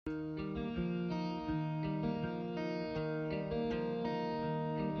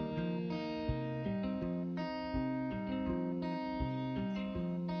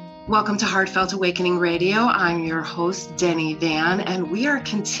Welcome to Heartfelt Awakening Radio. I'm your host, Denny Van, and we are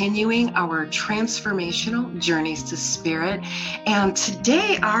continuing our transformational journeys to spirit. And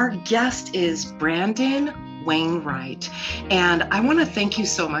today our guest is Brandon Wainwright. And I want to thank you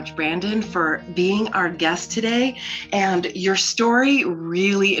so much, Brandon, for being our guest today. And your story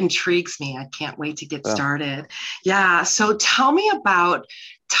really intrigues me. I can't wait to get started. Yeah. So tell me about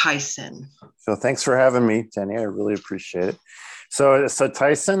Tyson. So thanks for having me, Jenny. I really appreciate it. So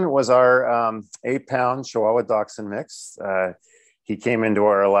Tyson was our 8-pound Chihuahua Dachshund mix. He came into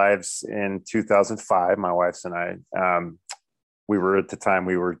our lives in 2005, my wife's and I. We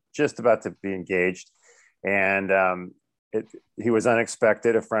were just about to be engaged, and he was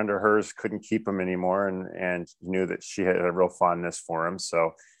unexpected. A friend of hers couldn't keep him anymore, and knew that she had a real fondness for him,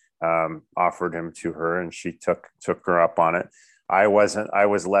 so offered him to her, and she took her up on it. I was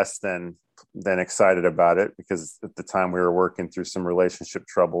less than excited about it, because at the time we were working through some relationship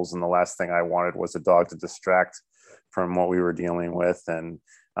troubles, and the last thing I wanted was a dog to distract from what we were dealing with. And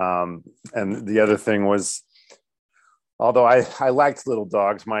the other thing was, although I liked little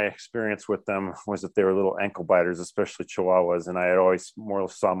dogs, my experience with them was that they were little ankle biters, especially Chihuahuas. And I had always more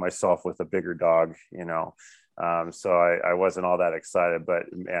saw myself with a bigger dog, so I wasn't all that excited. But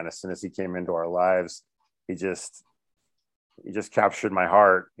man, as soon as he came into our lives, he just captured my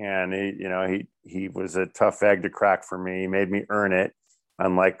heart. And he was a tough egg to crack for me. He made me earn it.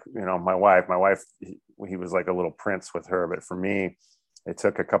 Unlike, my wife, he was like a little prince with her. But for me, it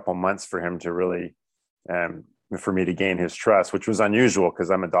took a couple months for him to really, for me to gain his trust, which was unusual because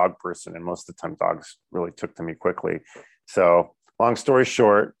I'm a dog person. And most of the time dogs really took to me quickly. So long story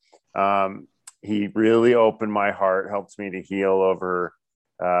short, he really opened my heart, helped me to heal over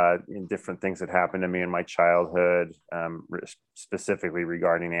in different things that happened to me in my childhood, specifically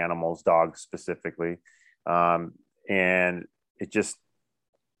regarding animals, dogs specifically. And it just,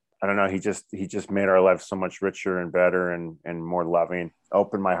 I don't know, he just made our life so much richer and better and more loving,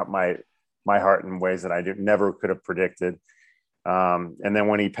 opened my heart in ways that I never could have predicted. And then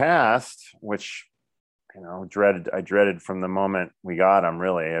when he passed, which, I dreaded from the moment we got him,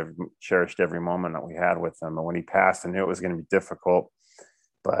 really. I've cherished every moment that we had with him. And when he passed, I knew it was going to be difficult.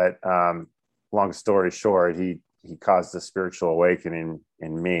 But long story short, he caused a spiritual awakening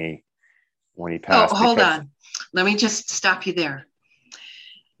in me when he passed. Oh, hold on. Let me just stop you there.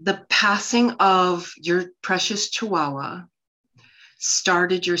 The passing of your precious Chihuahua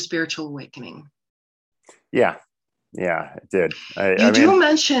started your spiritual awakening. Yeah, it did. You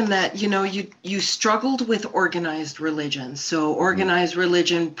mention that, you struggled with organized religion. So organized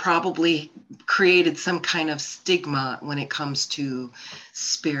religion probably created some kind of stigma when it comes to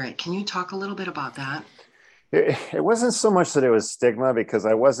spirit. Can you talk a little bit about that? It wasn't so much that it was stigma, because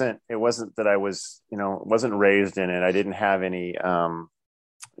it wasn't that I was, wasn't raised in it. I didn't have any,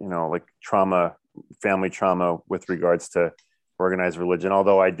 like family trauma with regards to organized religion.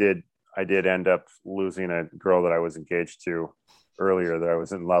 Although I did end up losing a girl that I was engaged to earlier, that I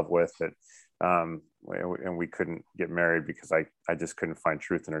was in love with, and we couldn't get married because I just couldn't find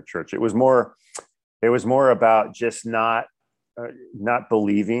truth in her church. It was more about just not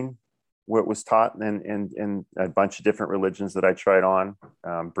believing what was taught in a bunch of different religions that I tried on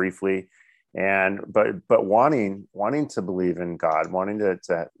briefly, but wanting to believe in God, wanting to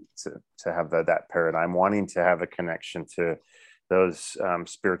have that paradigm, wanting to have a connection to those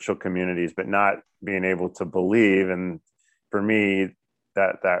spiritual communities, but not being able to believe. And for me,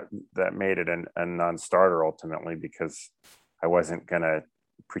 that made it a non-starter ultimately, because I wasn't gonna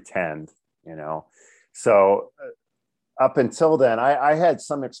pretend, So up until then, I had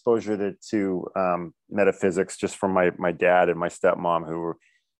some exposure to metaphysics just from my dad and my stepmom,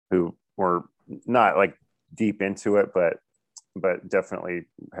 who were not like deep into it, but definitely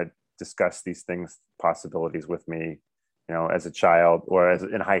had discussed these possibilities with me, as a child or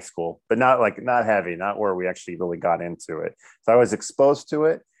in high school, but not heavy, not where we actually really got into it. So I was exposed to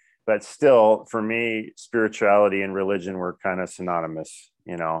it, but still, for me, spirituality and religion were kind of synonymous.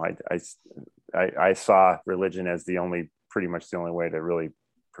 I saw religion as pretty much the only way to really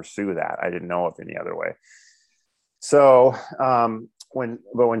pursue that. I didn't know of any other way. So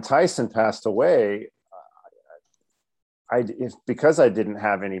when Tyson passed away, because I didn't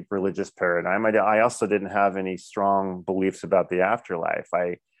have any religious paradigm, I also didn't have any strong beliefs about the afterlife.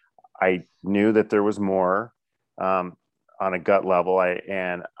 I knew that there was more on a gut level.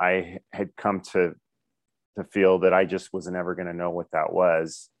 I had come to feel that I just was never going to know what that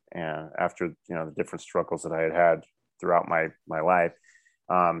was. And after, the different struggles that I had throughout my life,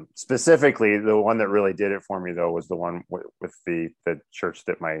 specifically the one that really did it for me, though, was the one with the church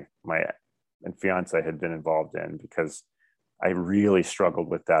that my fiance had been involved in, because I really struggled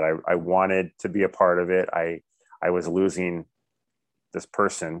with that. I wanted to be a part of it. I was losing this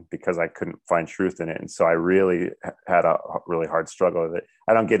person because I couldn't find truth in it. And so I really had a really hard struggle with it.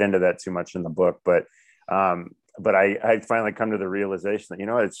 I don't get into that too much in the book, but I finally come to the realization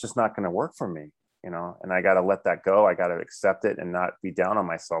that, it's just not going to work for me, and I got to let that go. I got to accept it and not be down on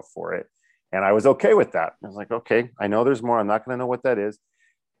myself for it. And I was okay with that. I was like, okay, I know there's more. I'm not going to know what that is.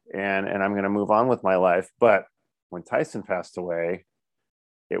 And I'm going to move on with my life. But when Tyson passed away,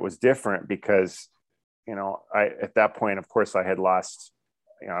 it was different because, at that point, of course, I had lost,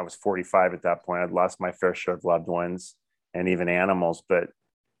 I was 45 at that point. I'd lost my fair share of loved ones and even animals, but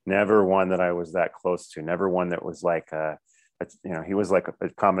never one that I was that close to, never one that was like, he was like a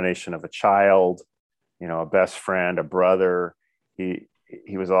combination of a child, a best friend, a brother. He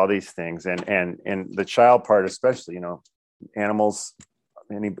was all these things. And the child part, especially, animals,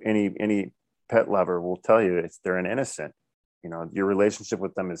 any pet lover will tell you they're an innocent. Your relationship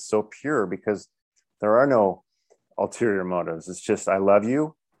with them is so pure because there are no ulterior motives. It's just, I love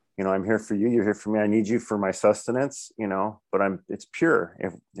you. I'm here for you. You're here for me. I need you for my sustenance, but it's pure,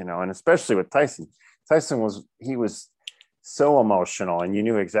 and especially with Tyson. Tyson was so emotional, and you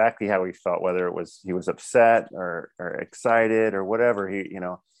knew exactly how he felt, whether it was, he was upset or excited or whatever,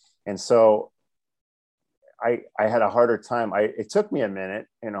 and so I had a harder time. It took me a minute,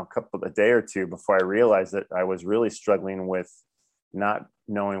 a day or two before I realized that I was really struggling with not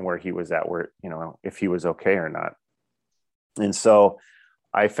knowing where he was at, if he was okay or not. And so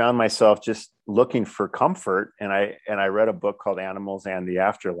I found myself just looking for comfort. And I read a book called Animals and the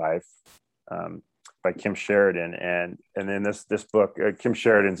Afterlife, by Kim Sheridan. And in this book, Kim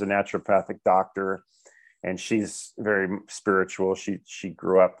Sheridan's a naturopathic doctor, and she's very spiritual. She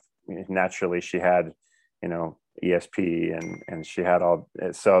grew up naturally. She had, ESP and she had all,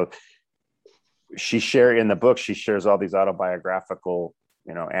 so in the book, she shares all these autobiographical,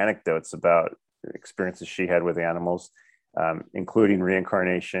 anecdotes about experiences she had with animals, including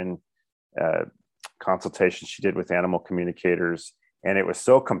reincarnation, consultations she did with animal communicators. And it was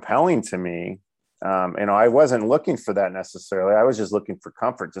so compelling to me. I wasn't looking for that necessarily. I was just looking for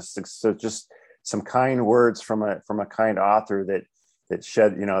comfort, just some kind words from a kind author that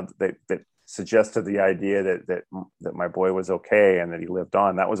shed, that suggested the idea that my boy was okay and that he lived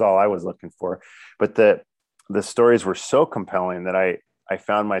on. That was all I was looking for. But the stories were so compelling that I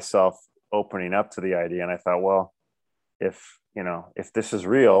found myself opening up to the idea. And I thought, well, if this is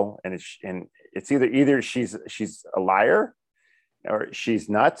real, and it's either she's a liar, or she's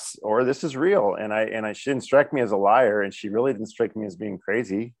nuts, or this is real. And she didn't strike me as a liar, and she really didn't strike me as being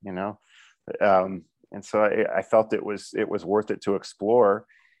crazy, and so I felt it was worth it to explore.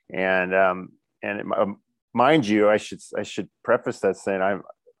 And mind you, I should preface that saying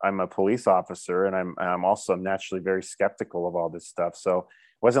I'm a police officer, and I'm also naturally very skeptical of all this stuff. So it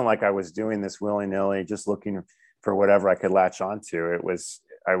wasn't like I was doing this willy-nilly, just looking for whatever I could latch onto.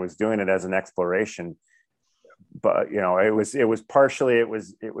 I was doing it as an exploration, but it was partially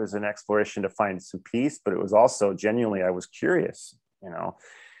an exploration to find some peace, but it was also genuinely, I was curious,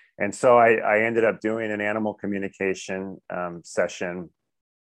 and so I ended up doing an animal communication session.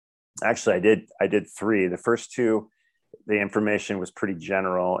 Actually, I did 3. The first 2, the information was pretty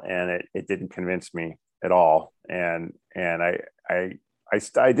general, and it didn't convince me at all. And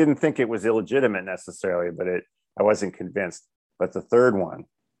I didn't think it was illegitimate necessarily, but I wasn't convinced. But the 3rd one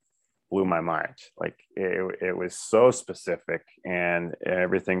blew my mind. Like it was so specific, and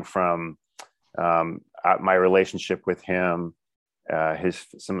everything from my relationship with him,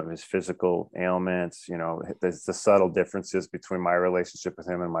 some of his physical ailments, there's the subtle differences between my relationship with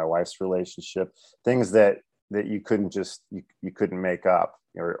him and my wife's relationship, things that you couldn't you couldn't make up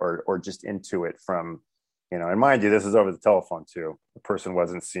or just intuit from, and mind you, this is over the telephone too. The person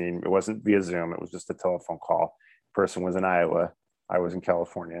wasn't seen. It wasn't via Zoom. It was just a telephone call. The person was in Iowa. I was in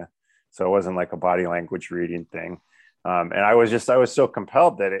California. So it wasn't like a body language reading thing. And I was so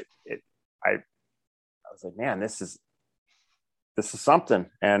compelled that I was like, man, this is something.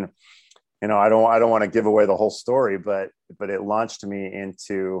 And, I don't want to give away the whole story, but it launched me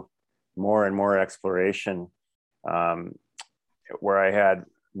into more and more exploration, where I had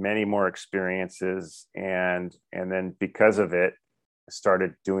many more experiences. And then because of it, I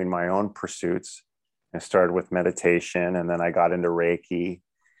started doing my own pursuits. I started with meditation, and then I got into Reiki,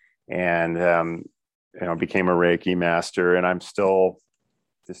 and, became a Reiki master. And I'm still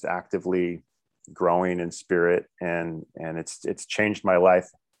just actively growing in spirit, and it's changed my life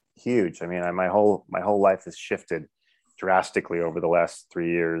huge. I mean, my whole life has shifted drastically over the last 3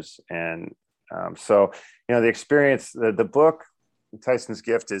 years. And so the experience, the book Tyson's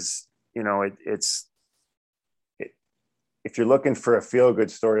Gift is, if you're looking for a feel-good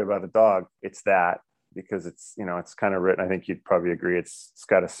story about a dog, it's that, because it's, it's kind of written, I think you'd probably agree, it's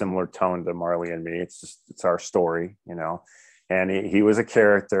got a similar tone to Marley and Me. It's our story, and he was a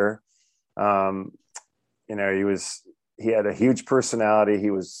character. He had a huge personality.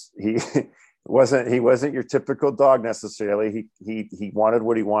 He wasn't your typical dog necessarily. He wanted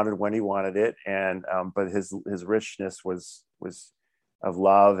what he wanted when he wanted it. And, but his richness was of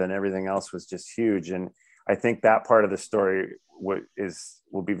love, and everything else was just huge. And I think that part of the story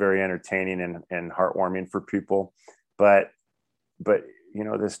will be very entertaining and heartwarming for people. But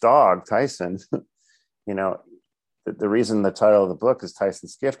this dog, Tyson, the reason the title of the book is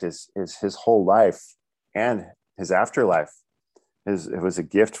Tyson's Gift is his whole life and his afterlife. It was a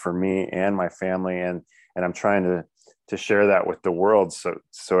gift for me and my family. And I'm trying to share that with the world.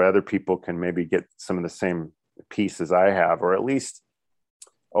 So other people can maybe get some of the same pieces I have, or at least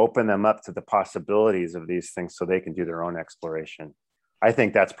open them up to the possibilities of these things so they can do their own exploration. I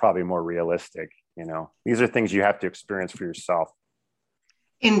think that's probably more realistic. These are things you have to experience for yourself.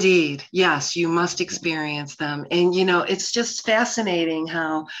 Indeed. Yes, you must experience them. And, it's just fascinating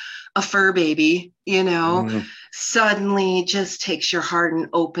how a fur baby, suddenly just takes your heart and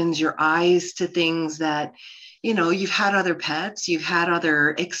opens your eyes to things that, you've had other pets, you've had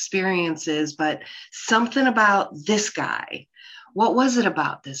other experiences, but something about this guy. What was it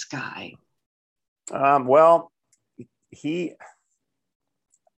about this guy? One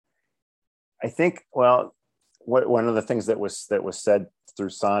of the things that was said through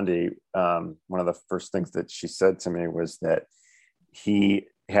Sandy, one of the first things that she said to me was that he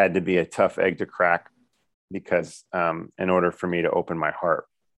had to be a tough egg to crack, because in order for me to open my heart.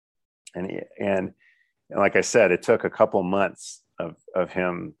 And like I said, it took a couple months of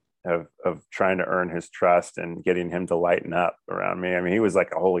him of trying to earn his trust and getting him to lighten up around me. I mean, he was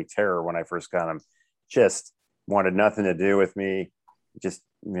like a holy terror when I first got him. Just wanted nothing to do with me. Just,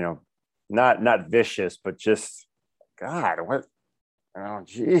 not vicious, but just, God, what? Oh,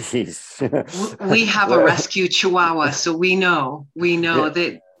 geez. We have a rescue Chihuahua, so we know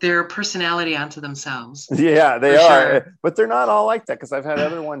that they're a personality unto themselves. Yeah, they are, sure. But they're not all like that, because I've had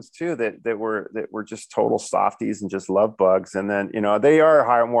other ones too that were just total softies and just love bugs. And then, they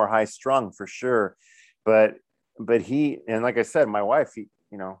are more high strung for sure. But he, and like I said, my wife,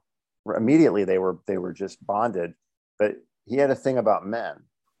 immediately they were just bonded. But he had a thing about men,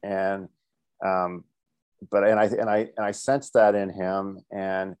 and I sensed that in him,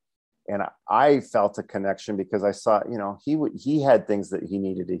 and I felt a connection because I saw, he had things that he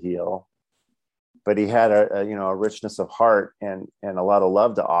needed to heal, but he had a richness of heart and a lot of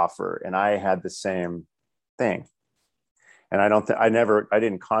love to offer, and I had the same thing. And I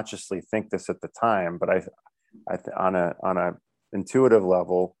didn't consciously think this at the time, but I on a intuitive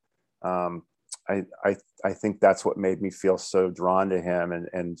level, I think that's what made me feel so drawn to him,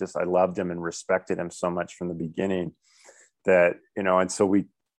 and just, I loved him and respected him so much from the beginning that, and so we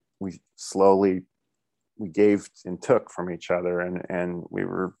slowly, we gave and took from each other, and we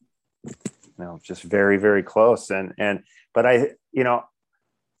were, just very, very close. But I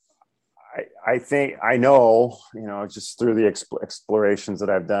think, just through the explorations that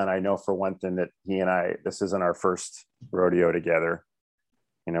I've done, I know for one thing that he and I, this isn't our first rodeo together.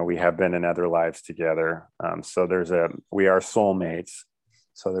 We have been in other lives together. So we are soulmates.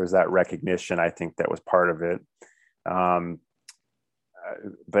 So there's that recognition. I think that was part of it.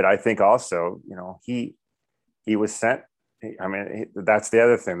 But I think also, he was sent. I mean, that's the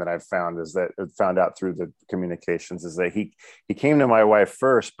other thing that I've found found out through the communications, is that he came to my wife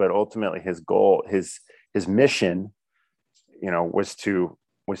first, but ultimately his goal, his mission, was to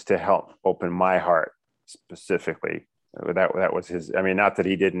help open my heart specifically. That was his. I mean, not that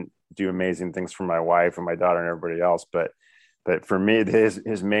he didn't do amazing things for my wife and my daughter and everybody else, but for me,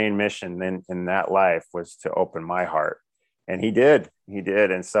 his main mission in that life was to open my heart, and he did.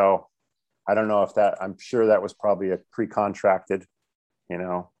 And so I don't know if I'm sure that was probably a pre-contracted,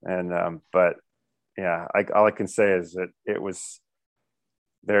 but yeah, all I can say is that it was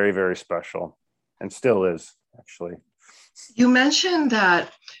very, very special, and still is, actually. You mentioned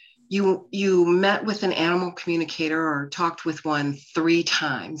that you met with an animal communicator or talked with one 3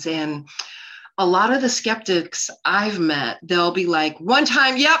 times. And a lot of the skeptics I've met, they'll be like, one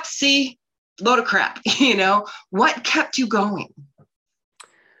time, yep, see, load of crap, What kept you going?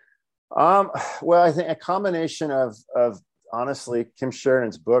 Well, I think a combination of honestly, Kim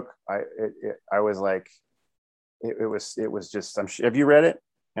Sheridan's book, I was like, it was just, have you read it?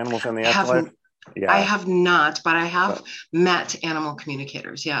 Animals in the Afterlife? Yeah. I have not, but I have met animal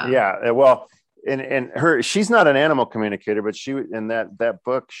communicators. Yeah. Yeah. Well, and she's not an animal communicator, but she, in that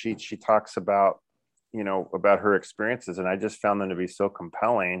book, she talks about about her experiences, and I just found them to be so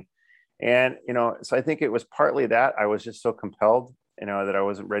compelling. And, so I think it was partly that I was just so compelled, that I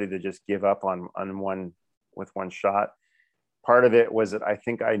wasn't ready to just give up on one with one shot. Part of it was that I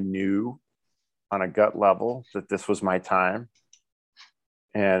think I knew on a gut level that this was my time,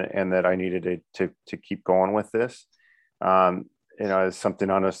 and that I needed to keep going with this. As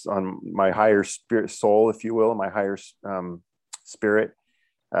something on my higher spirit soul, if you will, my higher spirit.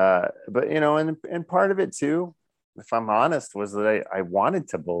 But, and part of it too, if I'm honest, was that I wanted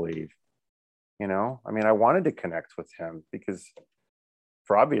to believe, I wanted to connect with him because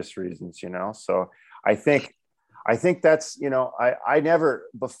for obvious reasons, so I think that's, I never,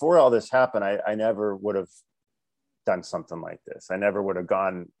 before all this happened, I never would have done something like this. I never would have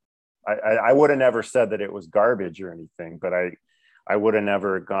gone, I would have never said that it was garbage or anything, but I would have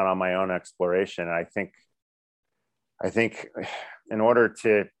never gone on my own exploration. I think in order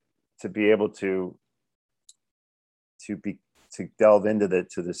to be able to delve into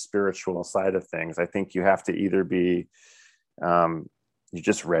the spiritual side of things, I think you have to either be, you're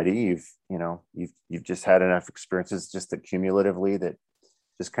just ready. You've just had enough experiences just that cumulatively that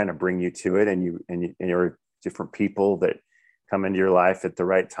just kind of bring you to it. And you're different people that come into your life at the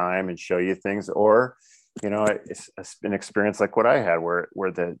right time and show you things, or, it's an experience like what I had where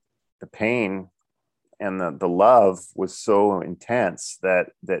the pain and the love was so intense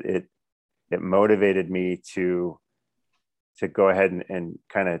that it motivated me to go ahead and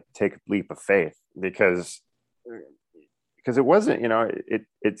kind of take a leap of faith, because it wasn't,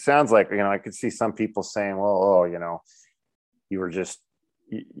 it sounds like, I could see some people saying, well, you were just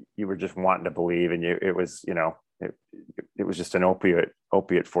wanting to believe, and it was just an opiate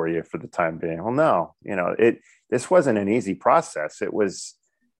for you for the time being. Well, no, this wasn't an easy process. It was,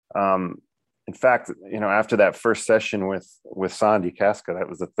 in fact, after that first session with Sandy Casca, that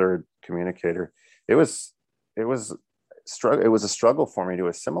was the third communicator. It was a struggle for me to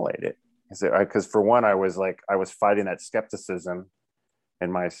assimilate it, because for one, I was fighting that skepticism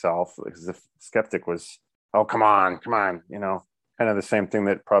in myself, because the skeptic was, oh, come on, kind of the same thing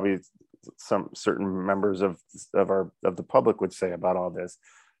that probably some certain members of the public would say about all this.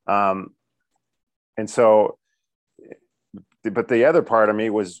 And so, but the other part of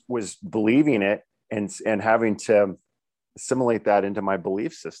me was believing it and having to assimilate that into my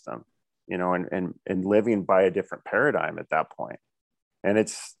belief system, and living by a different paradigm at that point. And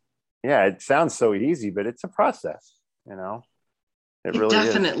it sounds so easy, but it's a process, It really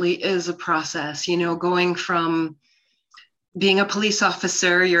definitely is a process, going from being a police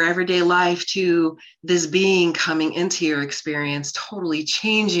officer, your everyday life, to this being coming into your experience, totally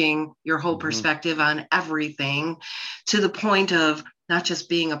changing your whole perspective on everything, to the point of not just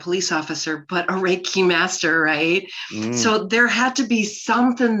being a police officer, but a Reiki master, right? So there had to be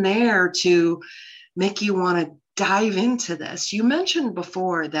something there to make you want to dive into this. You mentioned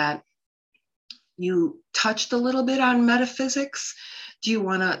before that you touched a little bit on metaphysics. Do you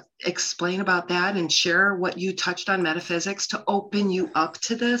want to explain about that and share what you touched on metaphysics to open you up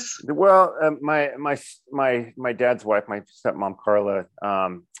to this? Well, my dad's wife, my stepmom Carla,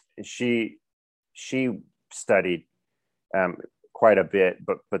 she studied quite a bit,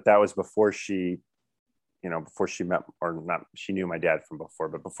 but that was before she met, or not. She knew my dad from before,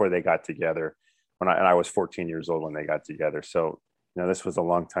 but before they got together, and I was 14 years old when they got together. So this was a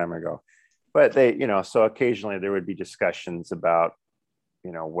long time ago. But they, so occasionally there would be discussions about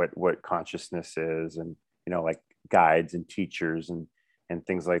what consciousness is, and like guides and teachers and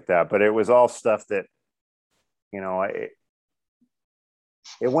things like that. But it was all stuff that it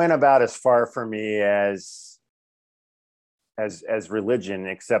went about as far for me as religion,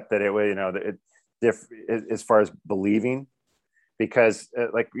 except that it was as far as believing, because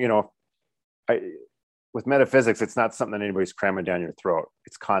with metaphysics, it's not something that anybody's cramming down your throat.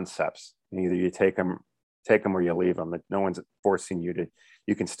 It's concepts, and either you take them or you leave them. No one's forcing you to.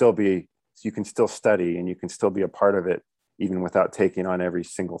 You can still study, and you can still be a part of it, even without taking on every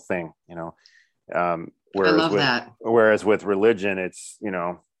single thing. Whereas with religion, it's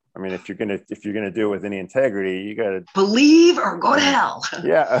if you're gonna do it with any integrity, you gotta believe or go to hell.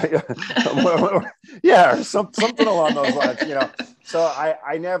 Yeah, or something along those lines. So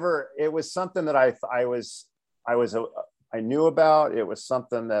I never. It was something that I knew about. It was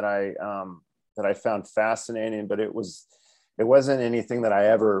something that I found fascinating, but it wasn't anything that I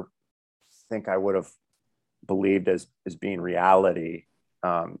ever think I would have believed as being reality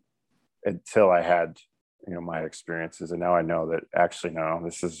until I had my experiences, and now I know that actually no,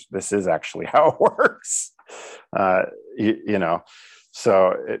 this is actually how it works.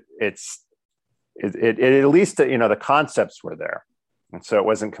 So it at least the concepts were there, And so it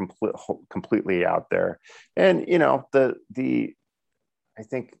wasn't completely out there. And, I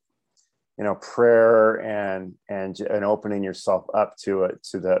think, prayer and opening yourself up to it,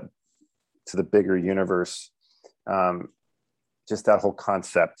 to the bigger universe, just that whole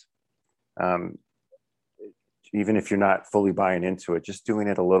concept, even if you're not fully buying into it, just doing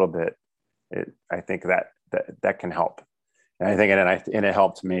it a little bit, I think that can help. And I think, and it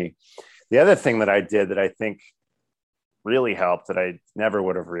helped me. The other thing that I did that I think really helped, that I never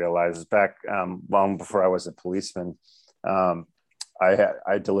would have realized, is back long before I was a policeman.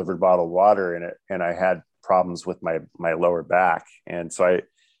 I delivered bottled water in it, and I had problems with my lower back. And so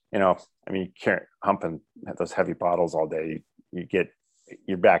you can't humping those heavy bottles all day. You get,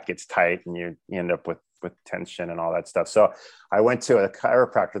 your back gets tight, and you end up with tension and all that stuff. So I went to a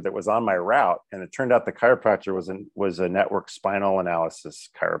chiropractor that was on my route, and it turned out the chiropractor was a network spinal analysis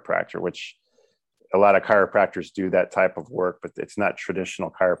chiropractor, which a lot of chiropractors do that type of work, but it's not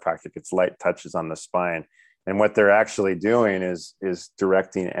traditional chiropractic. It's light touches on the spine. And what they're actually doing is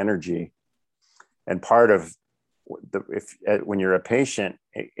directing energy. And part of when you're a patient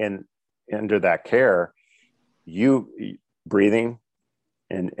under that care, you breathing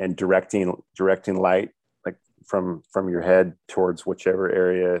and directing light, like from your head towards whichever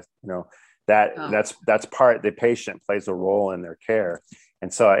area, that's part, the patient plays a role in their care.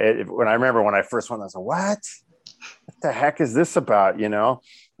 And so when I first went, I was like, what the heck is this about?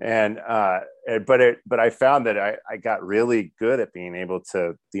 And, but I found that I got really good at being able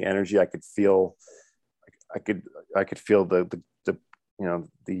to, the energy I could feel, I could feel the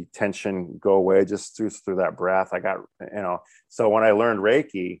tension go away just through that breath. I got, so when I learned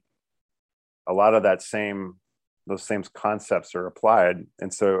Reiki, a lot of those same concepts are applied.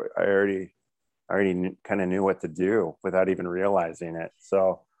 And so I already kind of knew what to do without even realizing it.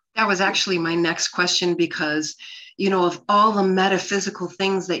 So that was actually my next question, because, of all the metaphysical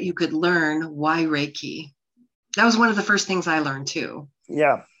things that you could learn, why Reiki? That was one of the first things I learned too.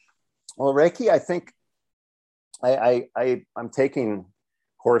 Yeah. Well, Reiki, I think I'm taking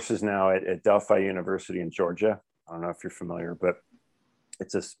courses now at Delphi University in Georgia. I don't know if you're familiar, but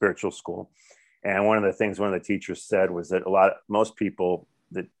it's a spiritual school. And one of the teachers said was that most people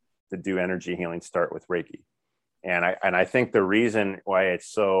that do energy healing start with Reiki. And I think the reason why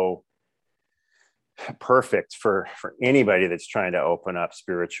it's so perfect for anybody that's trying to open up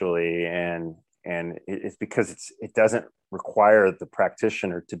spiritually, and it's because it doesn't require the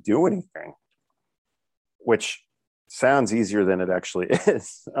practitioner to do anything, which sounds easier than it actually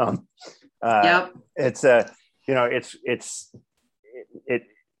is. Yep. It's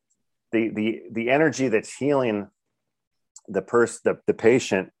the energy that's healing the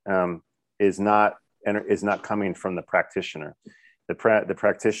patient is not coming from the practitioner. The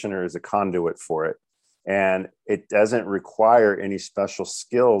practitioner is a conduit for it, and it doesn't require any special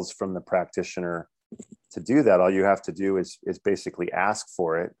skills from the practitioner to do that. All you have to do is basically ask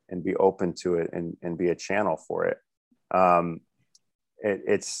for it and be open to it and be a channel for it.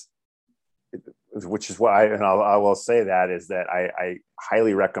 Which is why, I will say that is that I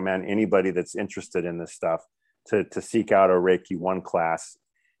highly recommend anybody that's interested in this stuff to seek out a Reiki 1 class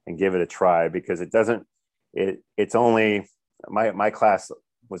and give it a try, because it's only, my class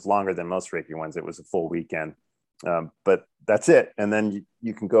was longer than most Reiki ones. It was a full weekend, but that's it. And then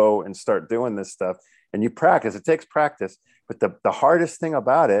you can go and start doing this stuff, and you practice. It takes practice, but the hardest thing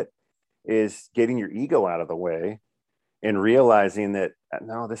about it is getting your ego out of the way and realizing that,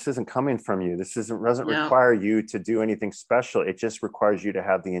 no, this isn't coming from you. This doesn't require you to do anything special. It just requires you to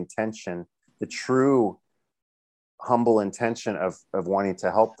have the intention, the true humble intention of wanting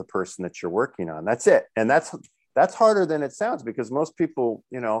to help the person that you're working on. That's it. And that's harder than it sounds, because most people,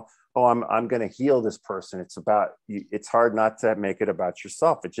 I'm going to heal this person. It's hard not to make it about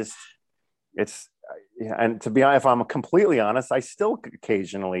yourself. And to be honest, if I'm completely honest, I still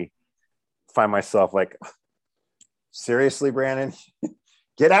occasionally find myself like, seriously, Brandon,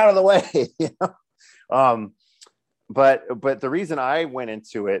 get out of the way. But the reason I went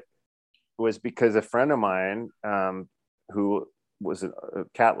into it was because a friend of mine who was a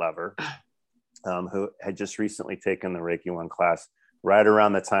cat lover, who had just recently taken the Reiki 1 class right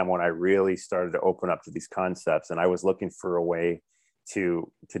around the time when I really started to open up to these concepts. And I was looking for a way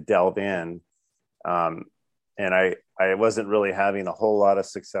to delve in. And I wasn't really having a whole lot of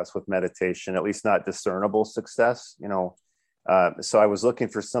success with meditation, at least not discernible success, so I was looking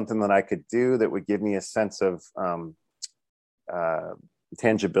for something that I could do that would give me a sense of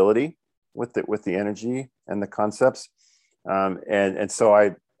tangibility with the energy and the concepts. And so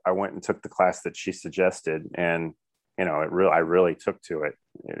I went and took the class that she suggested, and, I really took to it.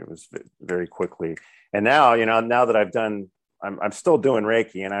 It was very quickly. And now, now that I've done I'm still doing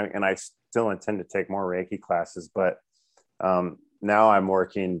Reiki, and I still intend to take more Reiki classes, but now I'm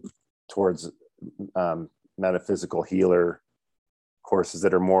working towards metaphysical healer courses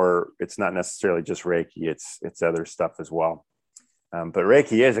that are more, it's not necessarily just Reiki, it's other stuff as well. But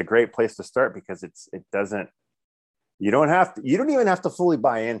Reiki is a great place to start because you don't even have to fully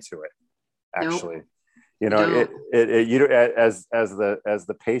buy into it, actually. Nope. You know, you as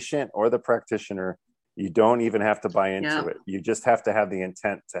the patient or the practitioner, you don't even have to buy into it. You just have to have the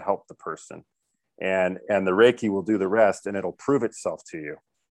intent to help the person, and the Reiki will do the rest, and it'll prove itself to you.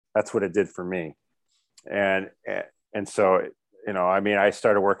 That's what it did for me. And so, you know, I mean, I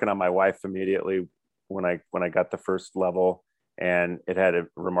started working on my wife immediately when I got the first level, and it had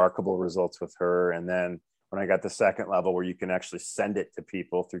remarkable results with her. And then when I got the second level, where you can actually send it to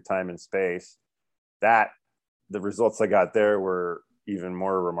people through time and space, the results I got there were even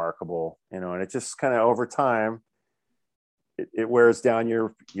more remarkable, you know. And it just kind of over time, it wears down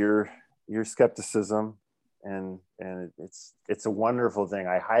your skepticism, and it's a wonderful thing.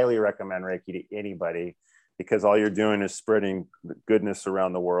 I highly recommend Reiki to anybody, because all you're doing is spreading goodness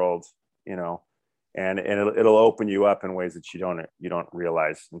around the world, you know, and it'll open you up in ways that you don't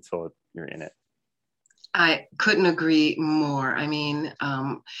realize until you're in it. I couldn't agree more. I mean,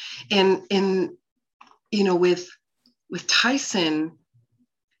 in you know, with Tyson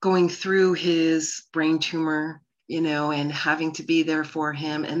going through his brain tumor, you know, and having to be there for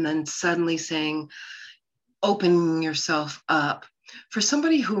him, and then suddenly saying, open yourself up, for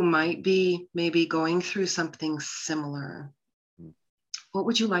somebody who might be maybe going through something similar, what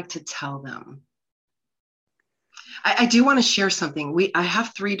would you like to tell them? I do want to share something. I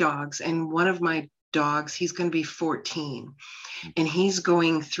have 3 dogs, and one of my dogs, he's going to be 14, and he's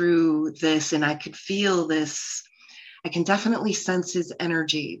going through this, and I could feel this. I can definitely sense his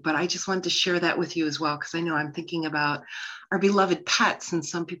energy, but I just wanted to share that with you as well, because I know I'm thinking about our beloved pets, and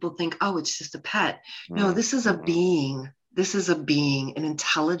some people think, oh, it's just a pet. No, this is a being. This is a being, an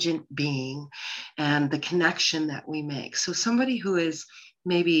intelligent being, and the connection that we make. So somebody who is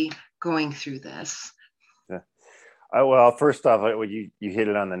maybe going through this. Yeah. Well, first off, you hit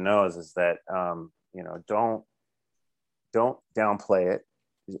it on the nose, is that, you know, don't downplay it.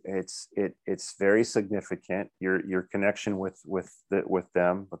 It's very significant. Your connection with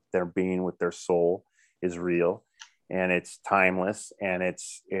them, with their being, with their soul, is real, and it's timeless, and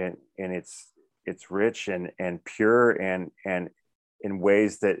it's rich and pure, and in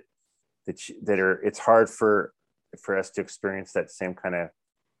ways that are, it's hard for us to experience that same kind of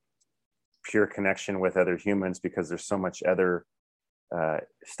pure connection with other humans, because there's so much other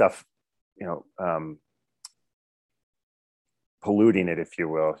stuff, you know, polluting it, if you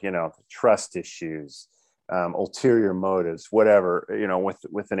will, you know, trust issues, ulterior motives, whatever. You know,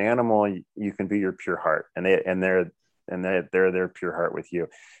 with an animal, you can be your pure heart, and they're their pure heart with you.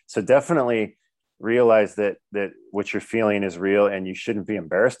 So definitely realize that what you're feeling is real, and you shouldn't be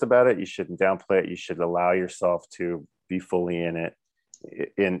embarrassed about it. You shouldn't downplay it. You should allow yourself to be fully in it,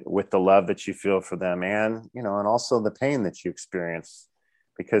 with the love that you feel for them, and, you know, and also the pain that you experience,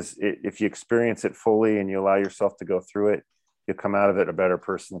 because if you experience it fully and you allow yourself to go through it, you'll come out of it a better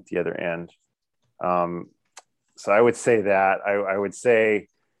person at the other end. So I would say that I would say,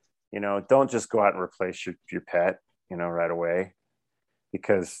 you know, don't just go out and replace your pet, you know, right away,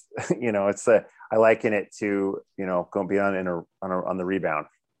 because, you know, I liken it to, you know, going beyond on the rebound.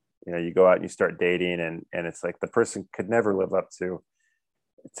 You know, you go out and you start dating, and it's like the person could never live up to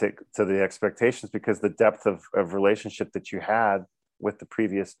the expectations, because the depth of relationship that you had with the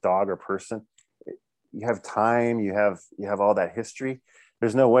previous dog or person, you have time, you have all that history.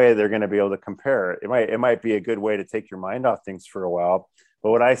 There's no way they're going to be able to compare. It might be a good way to take your mind off things for a while.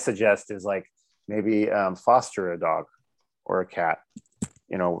 But what I suggest is, like, maybe foster a dog or a cat,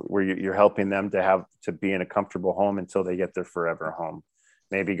 you know, where you're helping them to be in a comfortable home until they get their forever home.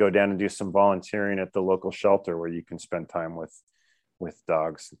 Maybe go down and do some volunteering at the local shelter where you can spend time with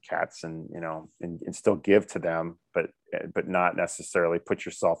dogs and cats, and, you know, and still give to them, but not necessarily put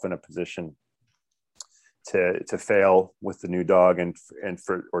yourself in a position to fail with the new dog and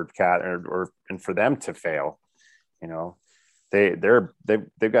for cat, and for them to fail. You know, they've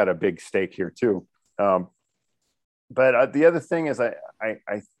got a big stake here too. But the other thing is, I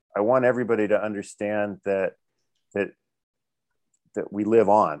want everybody to understand that we live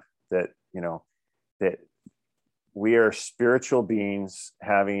on, that, you know, that we are spiritual beings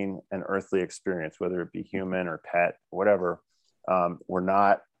having an earthly experience, whether it be human or pet, whatever. We're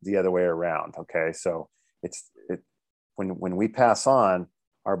not the other way around. Okay. So when we pass on,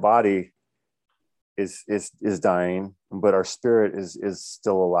 our body is dying, but our spirit is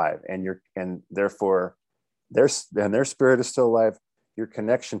still alive, and therefore their spirit is still alive. Your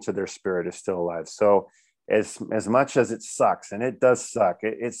connection to their spirit is still alive. So as much as it sucks, and it does suck,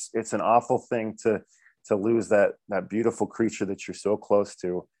 it's an awful thing to lose that beautiful creature that you're so close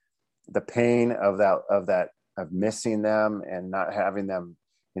to. The pain of missing them and not having them,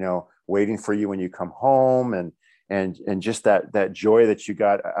 waiting for you when you come home, and just that joy that you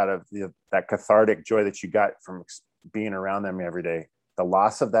got out of that cathartic joy that you got from being around them every day. The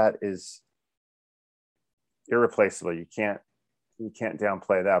loss of that is irreplaceable. You can't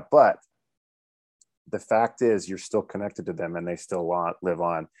downplay that. But the fact is, you're still connected to them, and they still live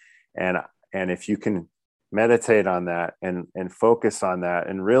on. And if you can meditate on that and focus on that,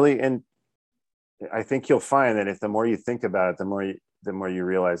 and really, and I think you'll find that if the more you think about it, the more you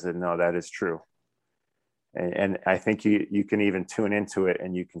realize that no, that is true. And I think you can even tune into it,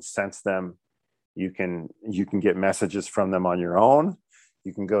 and you can sense them. You can get messages from them on your own.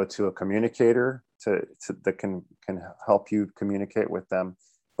 You can go to a communicator that can help you communicate with them.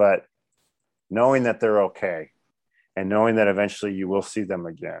 But knowing that they're okay, and knowing that eventually you will see them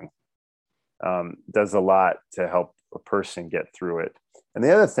again, does a lot to help a person get through it. And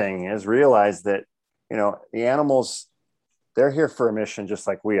the other thing is, realize that, the animals, they're here for a mission just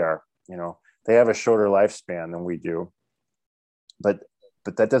like we are. They have a shorter lifespan than we do, but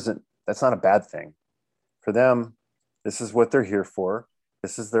that's not a bad thing. For them, this is what they're here for.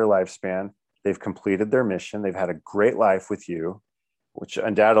 This is their lifespan. They've completed their mission. They've had a great life with you, which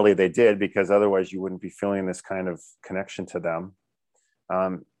undoubtedly they did, because otherwise you wouldn't be feeling this kind of connection to them.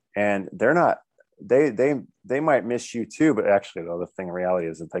 And they're not, they might miss you too, but actually the other thing in reality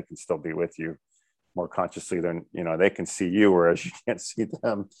is that they can still be with you more consciously than, they can see you, whereas you can't see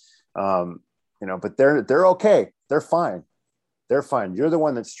them. But they're okay. They're fine. They're fine. You're the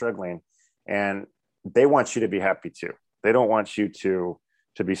one that's struggling, and they want you to be happy too. They don't want you to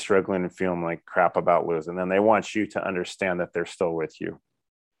be struggling and feeling like crap about losing. And they want you to understand that they're still with you.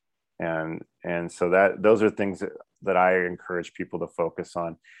 And so those are things that I encourage people to focus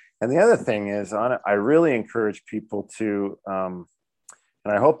on. And the other thing is, I really encourage people to, and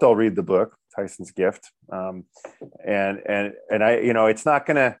I hope they'll read the book, Tyson's Gift. And I, it's not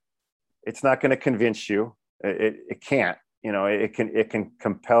gonna convince you. It can't. It can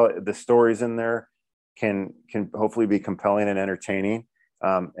compel. The stories in there can hopefully be compelling and entertaining,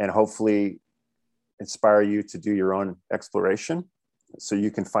 and hopefully inspire you to do your own exploration, so you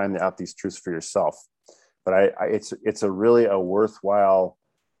can find out these truths for yourself. But it's a really worthwhile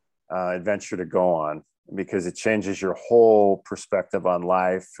adventure to go on, because it changes your whole perspective on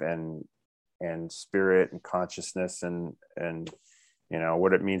life and spirit and consciousness and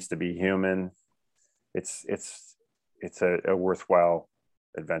what it means to be human. It's a worthwhile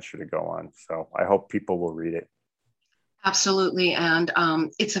adventure to go on. So I hope people will read it. Absolutely. And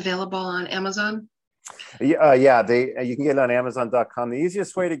it's available on Amazon. You can get it on Amazon.com. The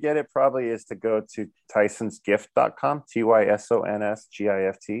easiest way to get it probably is to go to TysonsGift.com,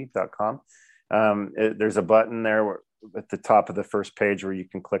 TYSONSGIFT.com. There's a button there at the top of the first page where you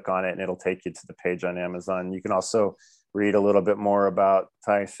can click on it, and it'll take you to the page on Amazon. You can also read a little bit more about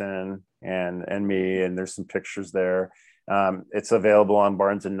Tyson and me, and there's some pictures there. It's available on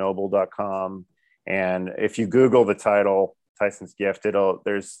BarnesandNoble.com. And if you Google the title, Tyson's Gift,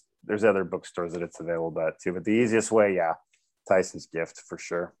 there's other bookstores that it's available at too. But the easiest way, Tyson's Gift for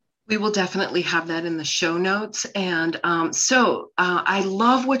sure. We will definitely have that in the show notes. And I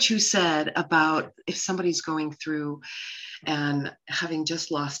love what you said about if somebody's going through and having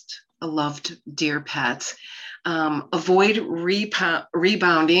just lost a loved dear pet, avoid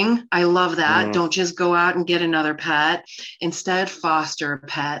rebounding. I love that. Mm-hmm. Don't just go out and get another pet. Instead, foster a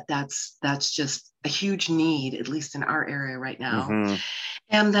pet. That's just a huge need, at least in our area right now. Mm-hmm.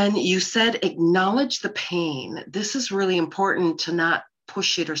 And then you said acknowledge the pain. This is really important, to not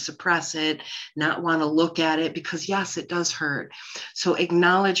push it or suppress it, not want to look at it, because yes, it does hurt. So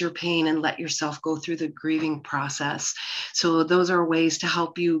acknowledge your pain and let yourself go through the grieving process. So those are ways to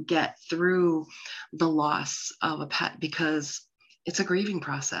help you get through the loss of a pet, because it's a grieving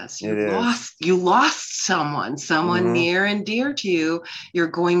process. You lost someone mm-hmm. near and dear to you. You're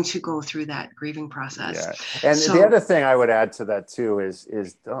going to go through that grieving process. Yeah. And the other thing I would add to that too is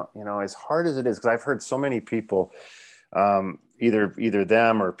as hard as it is, because I've heard so many people, either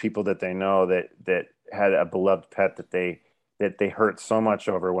them or people that they know that had a beloved pet that they hurt so much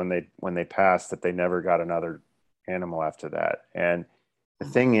over when they passed, that they never got another animal after that. And the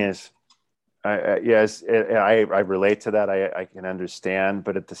thing is, I relate to that. I can understand,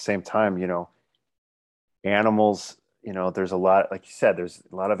 but at the same time, animals, there's a lot, like you said, there's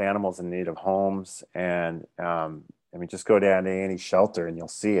a lot of animals in need of homes. And just go down to any shelter and you'll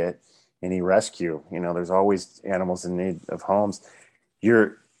see it. any rescue. There's always animals in need of homes.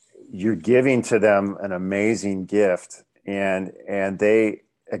 You're giving to them an amazing gift, and they,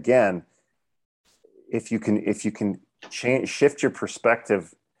 again, if you can shift your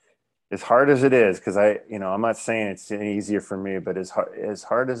perspective, as hard as it is, because I'm not saying it's any easier for me, but as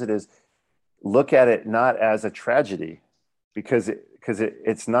hard as it is, look at it not as a tragedy, because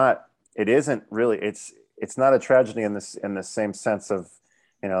it's not a tragedy in the same sense of,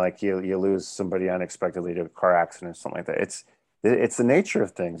 like you lose somebody unexpectedly to a car accident or something like that. It's the nature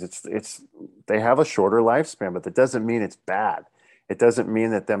of things. They have a shorter lifespan, but that doesn't mean it's bad. It doesn't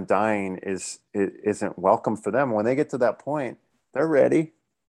mean that them dying isn't welcome for them. When they get to that point, they're ready,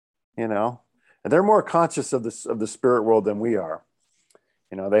 and they're more conscious of the spirit world than we are.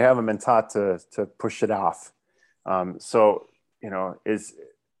 They haven't been taught to push it off.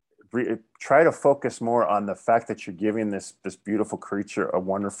 Try to focus more on the fact that you're giving this beautiful creature a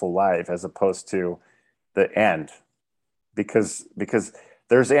wonderful life, as opposed to the end, because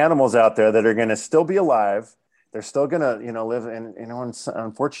there's animals out there that are going to still be alive. They're still going to, live in,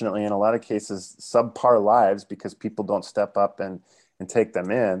 unfortunately, in a lot of cases, subpar lives, because people don't step up and take them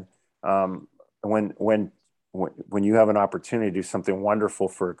in. When you have an opportunity to do something wonderful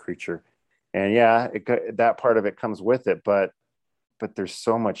for a creature, and that part of it comes with it, but there's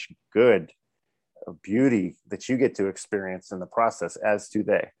so much good beauty that you get to experience in the process, as do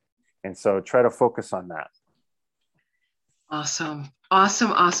they. And so try to focus on that. Awesome.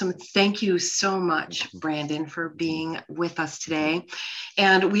 Thank you so much, Brandon, for being with us today.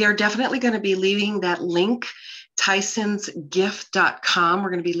 And we are definitely going to be leaving that link, tysonsgift.com. We're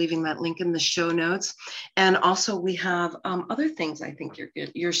going to be leaving that link in the show notes. And also we have other things I think you're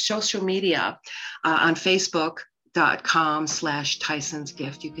good. Your social media on Facebook.com/Tyson's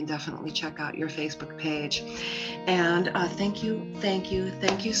Gift. You can definitely check out your Facebook page. And thank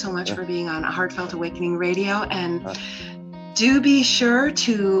you so much for being on Heartfelt Awakening Radio. And do be sure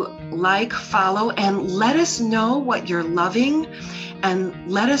to like, follow, and let us know what you're loving, and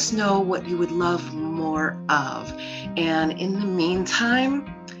let us know what you would love more of. And in the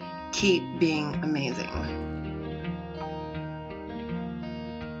meantime, keep being amazing.